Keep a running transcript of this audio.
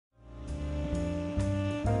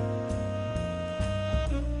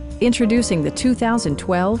Introducing the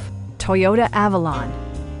 2012 Toyota Avalon.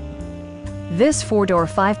 This four-door,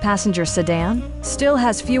 five-passenger sedan still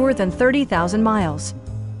has fewer than 30,000 miles.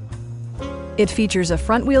 It features a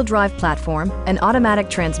front-wheel drive platform, an automatic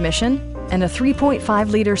transmission, and a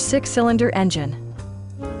 3.5-liter six-cylinder engine.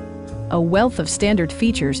 A wealth of standard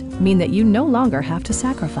features mean that you no longer have to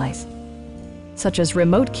sacrifice, such as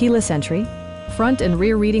remote keyless entry, front and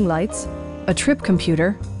rear reading lights, a trip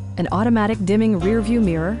computer, an automatic dimming rear-view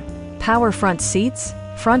mirror, power front seats,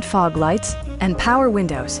 front fog lights, and power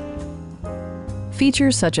windows.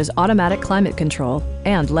 Features such as automatic climate control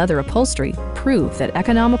and leather upholstery prove that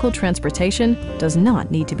economical transportation does not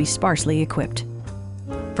need to be sparsely equipped.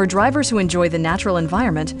 For drivers who enjoy the natural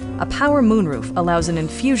environment, a power moonroof allows an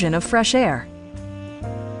infusion of fresh air.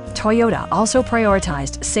 Toyota also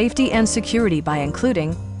prioritized safety and security by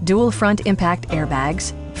including dual front impact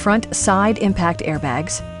airbags, front side impact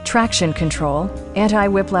airbags, traction control,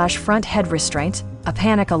 anti-whiplash front head restraints, a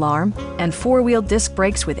panic alarm, and four-wheel disc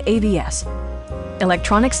brakes with ABS.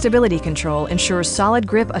 Electronic stability control ensures solid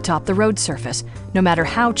grip atop the road surface, no matter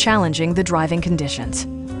how challenging the driving conditions.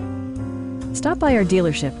 Stop by our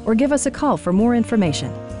dealership or give us a call for more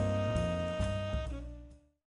information.